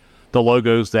importantly, the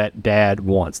logos that Dad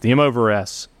wants. The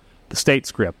M/S, the state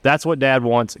script. That's what Dad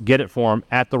wants. Get it for him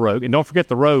at the Rogue. And don't forget,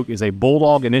 the Rogue is a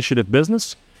Bulldog Initiative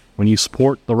business. When you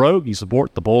support the Rogue, you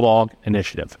support the Bulldog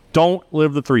Initiative. Don't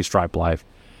live the three-stripe life.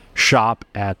 Shop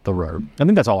at the Rogue. I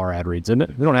think that's all our ad reads, isn't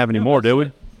it? We don't have any more, do we?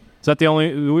 Is that the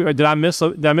only? Did I miss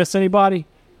anybody?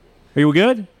 Are you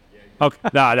good? Okay.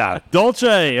 No.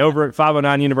 Dolce over at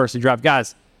 509 University Drive.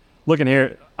 Guys, looking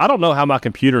here, I don't know how my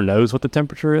computer knows what the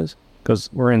temperature is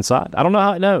because we're inside. I don't know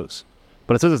how it knows,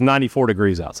 but it says it's 94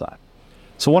 degrees outside.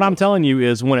 So what I'm telling you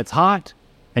is when it's hot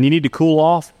and you need to cool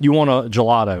off, you want a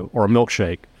gelato or a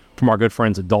milkshake from our good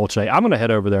friends at Dolce. I'm going to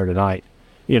head over there tonight.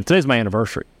 Today's my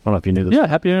anniversary. I don't know if you knew this. Yeah,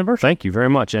 happy anniversary. Thank you very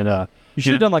much. And you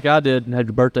should have done like I did and had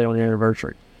your birthday on your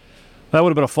anniversary. That would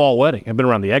have been a fall wedding. I've been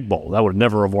around the Egg Bowl. That would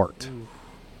never have worked.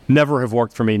 Never have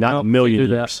worked for me, not in a million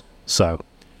years. So,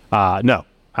 no,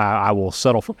 I will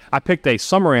settle for. I picked a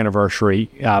summer anniversary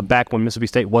back when Mississippi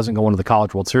State wasn't going to the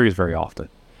College World Series very often.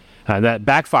 That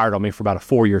backfired on me for about a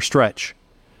 4-year stretch.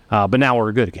 But now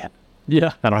we're good again.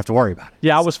 Yeah. I don't have to worry about it.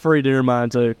 Yeah, I was free during mine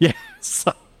too. Yeah.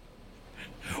 So,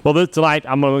 well, tonight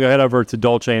I'm going to go head over to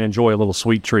Dolce and enjoy a little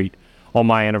sweet treat on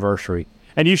my anniversary.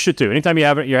 And you should too. Anytime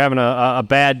you're having a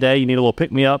bad day, you need a little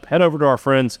pick-me-up, head over to our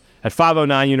friends at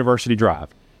 509 University Drive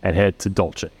and head to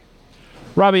Dolce.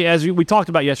 Robbie, as we talked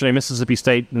about yesterday, Mississippi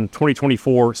State and the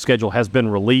 2024 schedule has been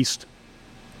released.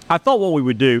 I thought what we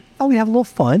would do, we have a little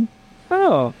fun.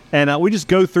 Oh. And we just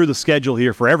go through the schedule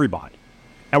here for everybody.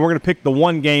 And we're going to pick the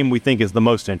one game we think is the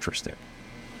most interesting,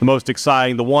 the most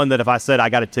exciting, the one that if I said I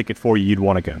got a ticket for you, you'd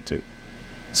want to go to.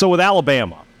 So with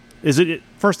Alabama,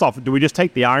 first off, do we just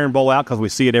take the Iron Bowl out because we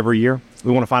see it every year?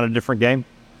 We want to find a different game?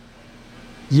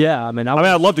 Yeah, I mean,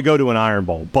 I'd love to go to an Iron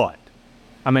Bowl, but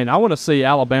I want to see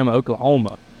Alabama,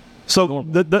 Oklahoma. So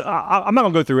I'm not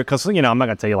going to go through it because, I'm not going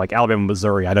to tell you like Alabama,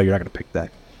 Missouri. I know you're not going to pick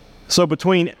that. So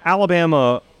between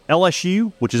Alabama,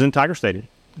 LSU, which is in Tiger Stadium.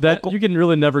 You can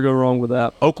really never go wrong with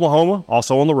that. Oklahoma,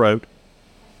 also on the road.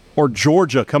 Or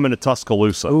Georgia coming to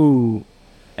Tuscaloosa. Ooh.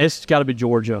 It's got to be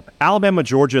Georgia. Alabama,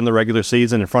 Georgia in the regular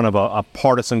season in front of a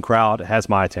partisan crowd has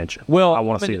my attention. Well, I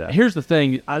want to see that. Here's the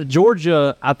thing.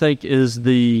 Georgia, I think, is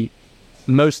the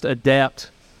most adept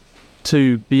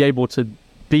to be able to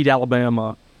beat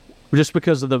Alabama just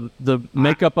because of the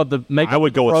makeup of the makeup. I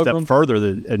would go program. a step further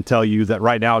and tell you that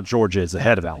right now Georgia is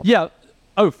ahead of Alabama. Yeah.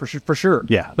 Oh, for sure.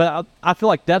 Yeah. But I feel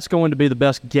like that's going to be the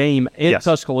best game in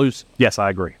Tuscaloosa. Yes, I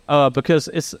agree. Because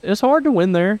it's hard to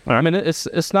win there. Right. I mean,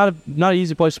 it's not an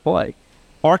easy place to play.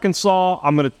 Arkansas,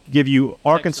 I'm going to give you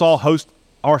Arkansas host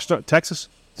Texas.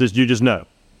 Did you just know?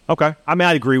 Okay.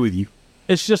 I agree with you.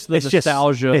 It's just the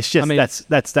nostalgia. It's just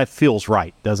that feels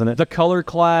right, doesn't it? The color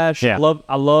clash. Yeah.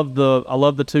 I love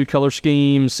the two color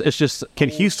schemes. It's just can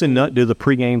Houston Nutt do the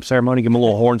pregame ceremony? Give him a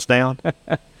little horns down.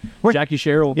 Jackie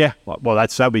Sherrill. Yeah. Well,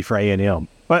 that'd be for A&M.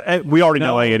 But we already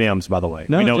know A&M's, by the way.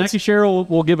 No, Jackie Sherrill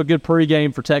will give a good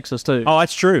pregame for Texas too. Oh,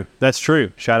 that's true. That's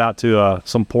true. Shout out to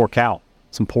some poor cow,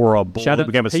 some poor bull who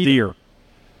became a steer.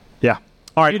 Yeah.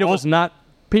 All right.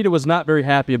 Peter was not very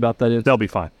happy about that. They'll be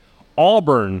fine.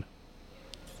 Auburn.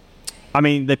 I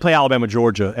mean, they play Alabama,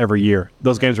 Georgia every year.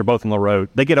 Those games are both on the road.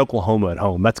 They get Oklahoma at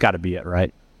home. That's got to be it,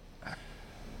 right?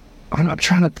 I'm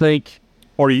trying to think.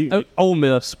 Or you? Ole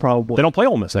Miss probably. They don't play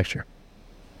Ole Miss next year.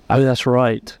 Oh, that's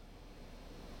right.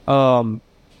 Don't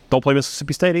play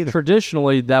Mississippi State either.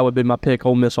 Traditionally, that would be my pick.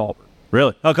 Ole Miss, Auburn.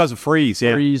 Really? Oh, because of Freeze.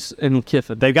 Yeah. Freeze and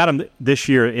Kiffin. They've got them this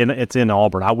year. It's in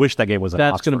Auburn. I wish that game was.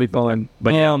 That's going to be fun.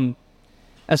 But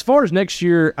as far as next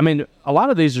year, I mean, a lot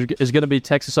of these is going to be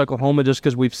Texas, Oklahoma, just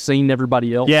because we've seen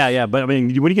everybody else. Yeah. But I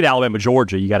mean, when you get Alabama,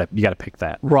 Georgia, you got to pick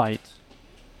that. Right.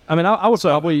 I mean, I would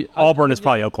probably Auburn is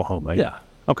probably Oklahoma. Yeah.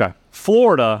 Okay.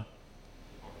 Florida,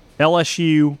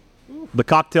 LSU, the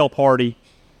cocktail party,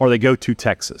 or they go to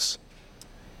Texas.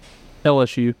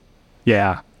 LSU.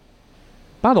 Yeah.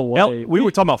 By the way, we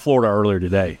were talking about Florida earlier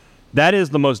today. That is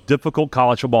the most difficult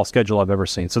college football schedule I've ever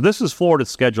seen. So this is Florida's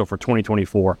schedule for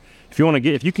 2024.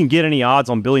 If you can get any odds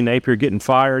on Billy Napier getting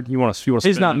fired, you want to.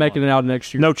 He's not making it out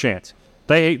next year. No chance.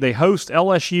 They host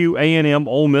LSU, A&M,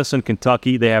 Ole Miss, and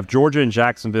Kentucky. They have Georgia and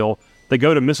Jacksonville. They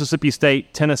go to Mississippi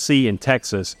State, Tennessee, and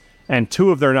Texas. And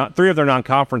three of their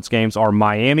non-conference games are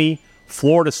Miami,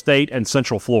 Florida State, and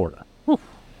Central Florida. Whew.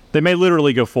 They may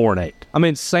literally go 4-8. I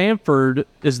mean, Samford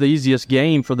is the easiest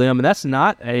game for them, and that's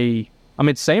not a. I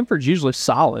mean, Samford's usually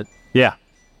solid. Yeah.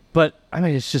 But, I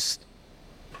mean, it's just,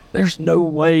 there's no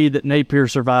way that Napier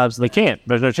survives. They can't.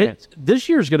 There's no chance. This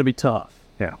year's going to be tough.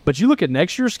 Yeah. But you look at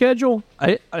next year's schedule,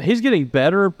 he's getting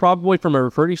better probably from a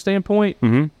recruiting standpoint.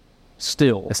 Mm-hmm.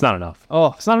 Still. It's not enough.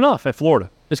 Oh. It's not enough at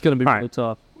Florida. It's going to be really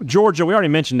tough. Georgia, we already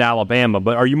mentioned Alabama,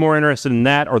 but are you more interested in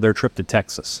that or their trip to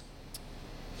Texas?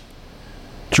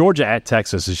 Georgia at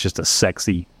Texas is just a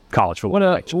sexy college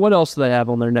football. What else do they have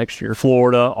on there next year?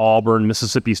 Florida, Auburn,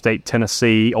 Mississippi State,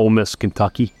 Tennessee, Ole Miss,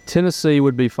 Kentucky. Tennessee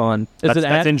would be fun.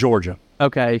 That's in Georgia.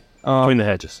 Okay. Between the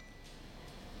hedges.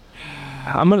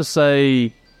 I'm going to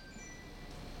say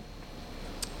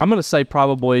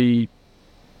probably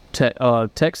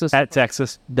Texas. At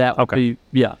Texas. That would be,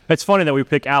 yeah. It's funny that we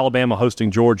pick Alabama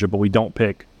hosting Georgia, but we don't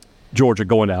pick Georgia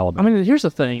going to Alabama. I mean, here's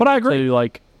the thing. But I agree. So,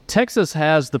 like, Texas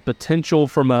has the potential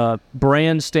from a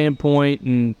brand standpoint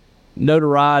and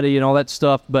notoriety and all that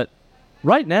stuff, but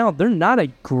right now they're not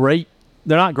great.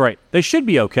 They should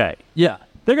be okay. Yeah.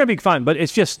 They're going to be fine, but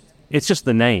it's just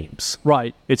the names.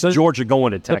 Right. It's Georgia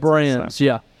going to Texas. The brands, so.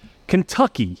 yeah.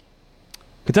 Kentucky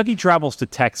travels to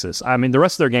Texas. I mean, the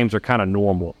rest of their games are kind of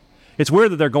normal. It's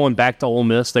weird that they're going back to Ole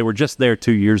Miss. They were just there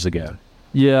 2 years ago.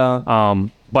 Yeah.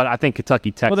 But I think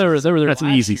Kentucky, Texas. Well, they were there. That's an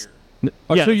easy.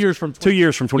 Yeah, 2 years from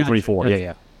 2024. Gotcha.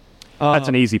 Yeah. That's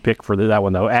an easy pick for that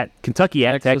one though. At Kentucky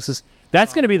at Texas,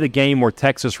 that's going to be the game where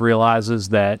Texas realizes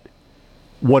that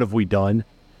what have we done?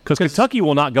 Because Kentucky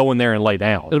will not go in there and lay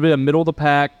down. It'll be a middle of the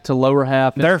pack to lower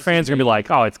half. Their fans are going to be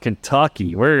like, "Oh, it's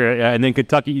Kentucky." And then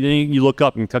Kentucky. Then you look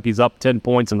up, and Kentucky's up 10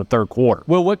 points in the third quarter.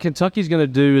 Well, what Kentucky's going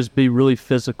to do is be really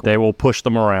physical. They will push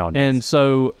them around, and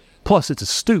so plus it's a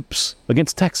Stoops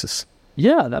against Texas.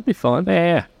 Yeah, that'd be fun.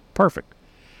 Yeah, perfect.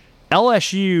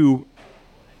 LSU,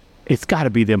 it's got to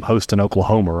be them hosting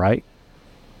Oklahoma, right?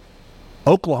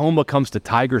 Oklahoma comes to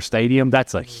Tiger Stadium.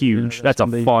 That's a huge, that's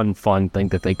a fun thing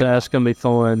that they. That's gonna be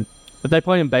fun. But they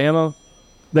play in Bama.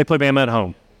 They play Bama at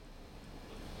home.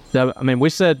 I mean, I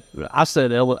said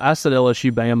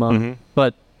LSU, Bama,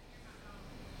 but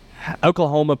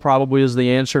Oklahoma probably is the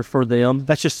answer for them.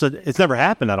 That's just it's never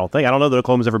happened. I don't think. I don't know that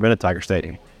Oklahoma's ever been at Tiger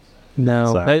Stadium.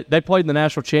 No, so. They played in the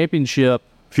national championship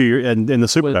a few years in the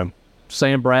Superdome.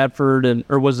 Sam Bradford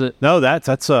or was it? No,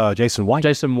 that's Jason White.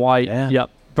 Jason White. Yeah. Yep.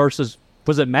 Versus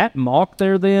was it Matt Mock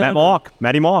there then?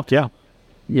 Matty Mock. Yeah.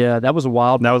 Yeah, that was a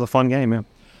wild. That was a fun game. Yeah.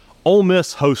 Ole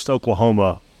Miss hosts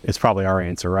Oklahoma is probably our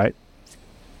answer, right?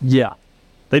 Yeah.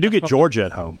 They do get Georgia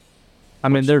at home. I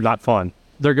mean, they're not fun.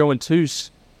 They're going to.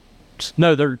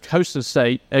 No, they're hosting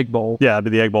State Egg Bowl. Yeah, it'd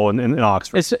be the Egg Bowl in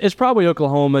Oxford. It's probably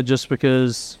Oklahoma just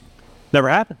because. Never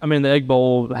happened. I mean, the Egg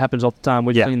Bowl happens all the time.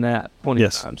 We've seen that plenty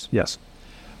of times. Yes.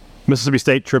 Mississippi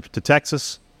State trip to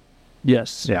Texas.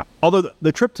 Yes. Yeah. Although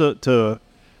the trip to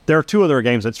there are two other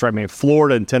games that strike me: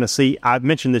 Florida and Tennessee. I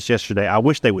mentioned this yesterday. I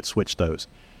wish they would switch those.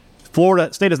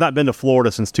 Florida State has not been to Florida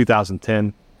since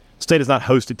 2010. State has not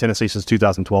hosted Tennessee since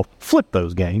 2012. Flip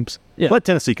those games. Yeah. Let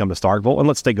Tennessee come to Starkville and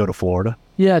let State go to Florida.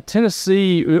 Yeah,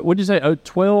 Tennessee. What did you say?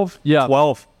 12? Yeah.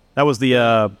 12. That was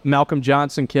the Malcolm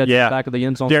Johnson catch back of the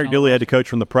end zone. Derek Dooley had to coach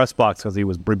from the press box because he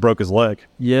broke his leg.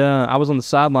 Yeah, I was on the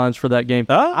sidelines for that game.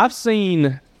 Oh.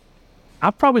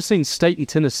 I've probably seen State and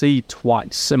Tennessee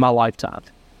twice in my lifetime.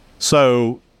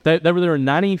 So they were there in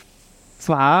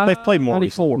 95. They've played more.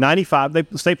 94. 95.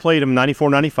 State played them 94,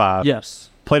 95. Yes.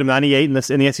 Played them 98 in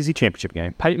the SEC championship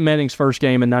game. Peyton Manning's first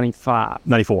game in 95.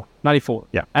 94. 94.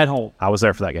 Yeah. At home. I was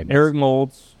there for that game. Eric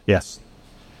Moulds. Yes.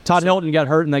 Todd Helton got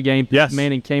hurt in that game. Yes.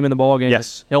 Manning came in the ball game.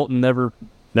 Yes. Hilton never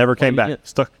came back.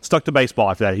 Stuck to baseball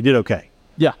after that. He did okay.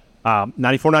 Yeah.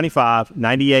 94, 95,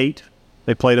 98.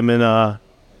 They played him in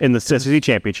the SEC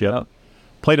championship. Yep.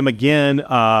 Played him again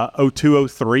 02,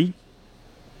 03,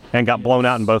 and got blown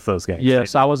out in both those games.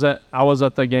 Yes, I was at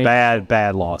the game.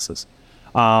 Bad losses.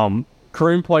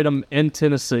 Kareem played them in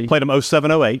Tennessee. Played him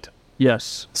 07, 08.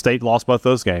 Yes. State lost both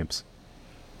those games.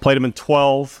 Played them in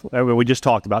 12. We just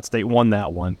talked about State won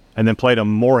that one, and then played them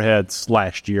Moreheads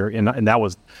last year, and that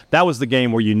was the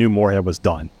game where you knew Morehead was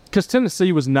done. Because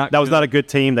Tennessee was not. That was not a good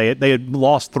team. They had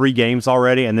lost 3 games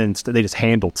already, and then they just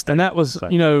handled State. And that was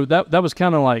that was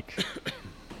kind of like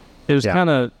it was kind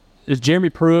of as Jeremy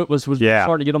Pruitt was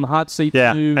starting to get on the hot seat.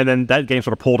 Yeah, too. and then that game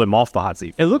sort of pulled him off the hot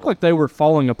seat. It looked like they were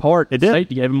falling apart. It did. State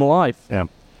gave him a life. Yeah.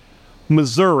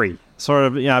 Missouri, sort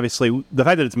of, obviously, the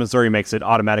fact that it's Missouri makes it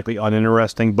automatically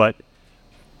uninteresting, but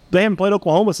they haven't played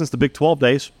Oklahoma since the Big 12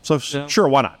 days, so sure,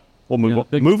 why not? We'll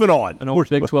moving on. An old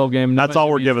Big 12 game. That's all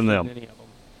we're giving them.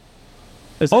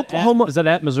 Is Oklahoma is that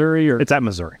at Missouri or it's at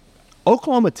Missouri?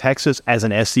 Oklahoma, Texas as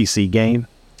an SEC game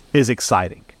is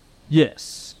exciting.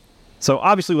 Yes. So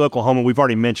obviously with Oklahoma, we've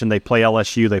already mentioned they play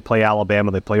LSU, they play Alabama,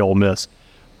 they play Ole Miss.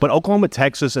 But Oklahoma,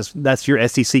 Texas, that's your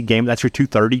SEC game. That's your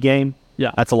 2:30 game.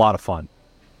 Yeah. That's a lot of fun.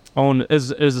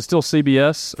 Is it still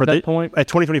CBS at that point? At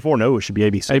 2024, no, it should be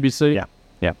ABC. ABC? Yeah.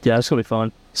 Yeah, it's going to be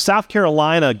fun. South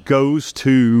Carolina goes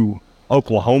to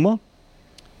Oklahoma.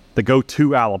 They go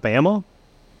to Alabama.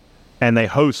 And they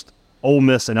host Ole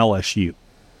Miss and LSU.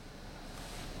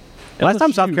 Last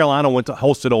time South Carolina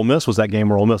hosted Ole Miss was that game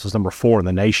where Ole Miss was number 4 in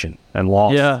the nation and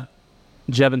lost. Yeah.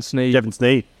 Jevin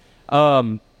Sneed.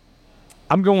 I'm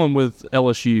going with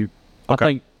LSU.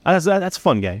 Okay. I think that's a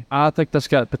fun game. I think that's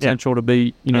got potential to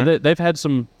be. They've had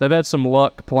some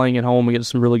luck playing at home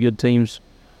against some really good teams.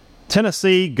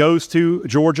 Tennessee goes to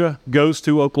Georgia, goes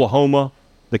to Oklahoma.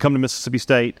 They come to Mississippi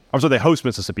State. They host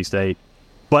Mississippi State.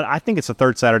 But I think it's the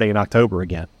third Saturday in October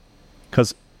again,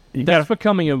 because that's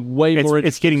becoming a way more.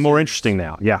 It's getting more interesting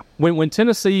now. Yeah. When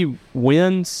Tennessee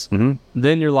wins,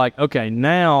 then you're like, okay,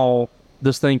 now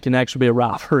this thing can actually be a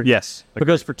rivalry. Yes.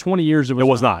 Because for 20 years it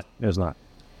was not. It was not.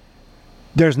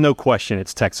 There's no question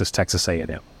it's Texas A&M.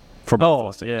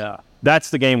 Yeah. That's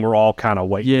the game we're all kind of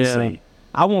waiting to see.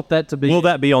 I want that to be. Will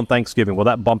that be on Thanksgiving? Will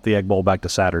that bump the Egg Bowl back to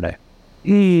Saturday?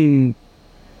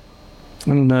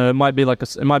 No, it might be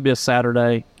a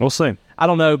Saturday. We'll see. I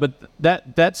don't know, but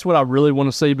that's what I really want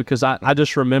to see, because I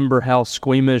just remember how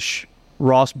squeamish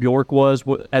Ross Bjork was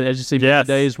at SEC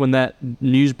days when that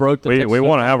news broke. We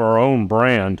want to have our own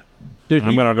brand. Dude,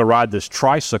 I'm going to go ride this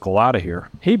tricycle out of here.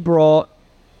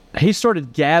 He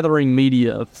started gathering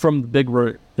media from the big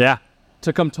room. Yeah.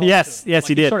 To come talk. Yes, he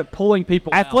did. He started pulling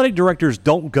people. Athletic directors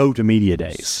don't go to media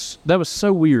days. That was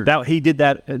so weird. He did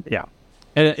that. Yeah.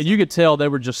 And you could tell they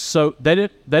were just so they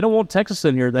don't want Texas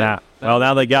in here. Well,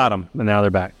 now they got them, and now they're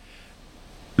back.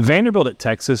 Vanderbilt at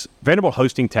Texas. Vanderbilt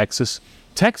hosting Texas.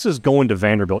 Texas going to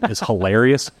Vanderbilt is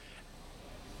hilarious.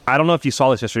 I don't know if you saw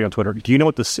this yesterday on Twitter. Do you know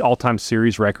what the all-time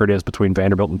series record is between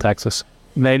Vanderbilt and Texas?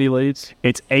 Vandy leads.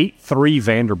 It's 8-3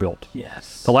 Vanderbilt.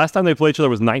 Yes. The last time they played each other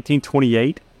was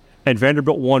 1928, and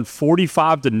Vanderbilt won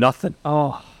 45-0.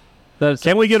 Oh,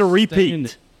 can we get a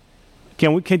repeat?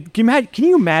 Can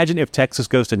you imagine if Texas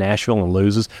goes to Nashville and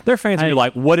loses? Their fans would be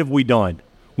like, "What have we done?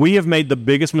 We have made the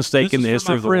biggest mistake in the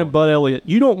history of the world." My friend Bud Elliott,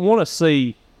 you don't want to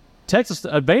see Texas.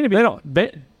 Vandy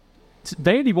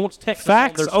wants Texas.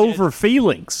 Facts over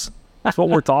feelings. That's what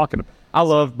we're talking about. I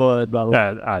love Bud, by the way.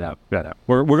 I know.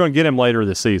 We're going to get him later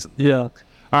this season. Yeah. All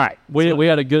right. We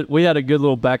had a good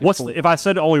little back. If I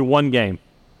said only one game?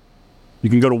 You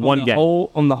can go to one game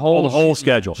on the whole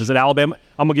schedule. Is it Alabama?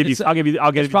 I'll give you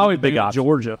probably the big Bama, option.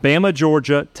 Georgia. Bama,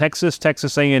 Georgia,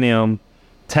 Texas A&M,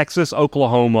 Texas,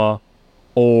 Oklahoma,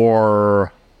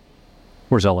 or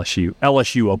where's LSU?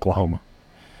 LSU, Oklahoma.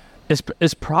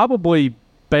 It's probably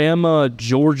Bama,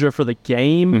 Georgia for the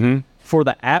game. Mm-hmm. For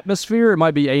the atmosphere, it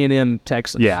might be A&M,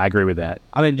 Texas. Yeah, I agree with that.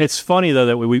 I mean, it's funny though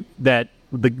that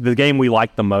the game we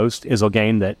like the most is a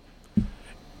game that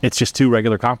it's just 2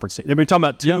 regular conference teams. We're talking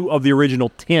about 2 of the original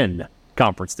 10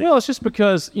 conference teams. Well, it's just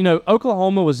because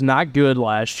Oklahoma was not good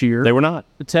last year. They were not.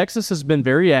 Texas has been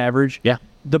very average. Yeah.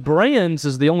 The brands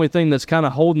is the only thing that's kind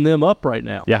of holding them up right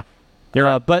now. Yeah. You're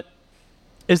right. But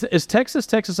is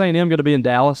Texas A&M going to be in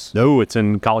Dallas? No, it's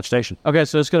in College Station. Okay,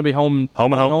 so it's going to be home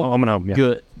and home. Yeah.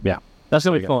 Good. Yeah. That's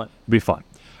going to be fun. Be fun.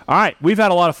 All right. We've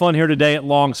had a lot of fun here today at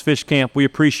Long's Fish Camp. We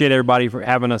appreciate everybody for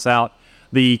having us out.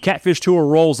 The Catfish Tour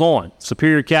rolls on.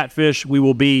 Superior Catfish. We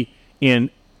will be in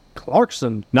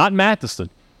Clarkson. not Matheson.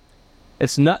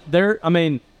 It's not there. I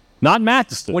mean, not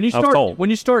Matheson. When you I was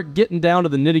told. start getting down to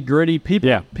the nitty gritty,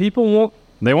 people want.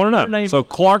 They want to know. So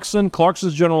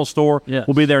Clarkson's General Store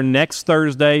will be there next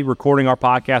Thursday, recording our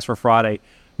podcast for Friday.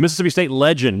 Mississippi State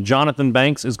legend Jonathan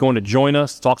Banks is going to join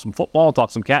us, talk some football, talk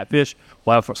some catfish.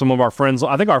 We'll have some of our friends.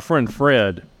 I think our friend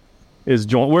Fred is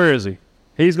joining. Where is he?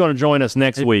 He's going to join us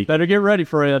next week. Better get ready,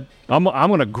 Fred. I'm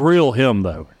going to grill him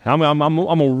though. I'm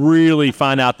going to really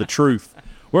find out the truth.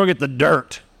 We're going to get the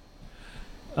dirt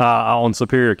on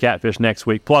Superior Catfish next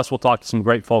week. Plus, we'll talk to some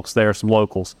great folks there, some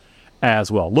locals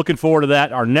as well. Looking forward to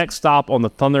that. Our next stop on the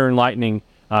Thunder and Lightning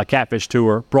Catfish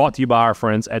Tour, brought to you by our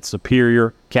friends at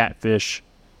Superior Catfish.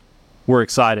 We're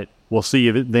excited. We'll see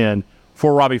you then.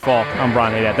 For Robbie Falk, I'm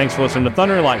Brian Haydad. Thanks for listening to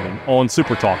Thunder and Lightning on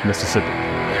Super Talk Mississippi.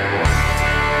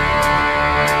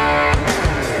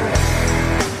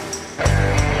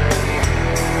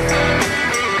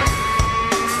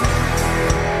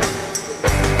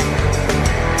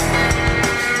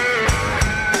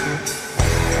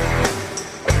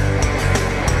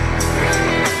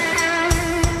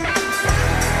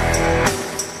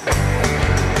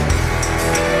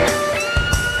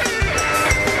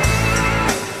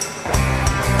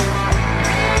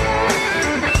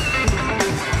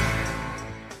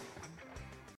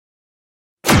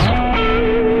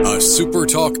 Super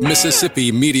Talk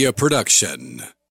Mississippi Media Production.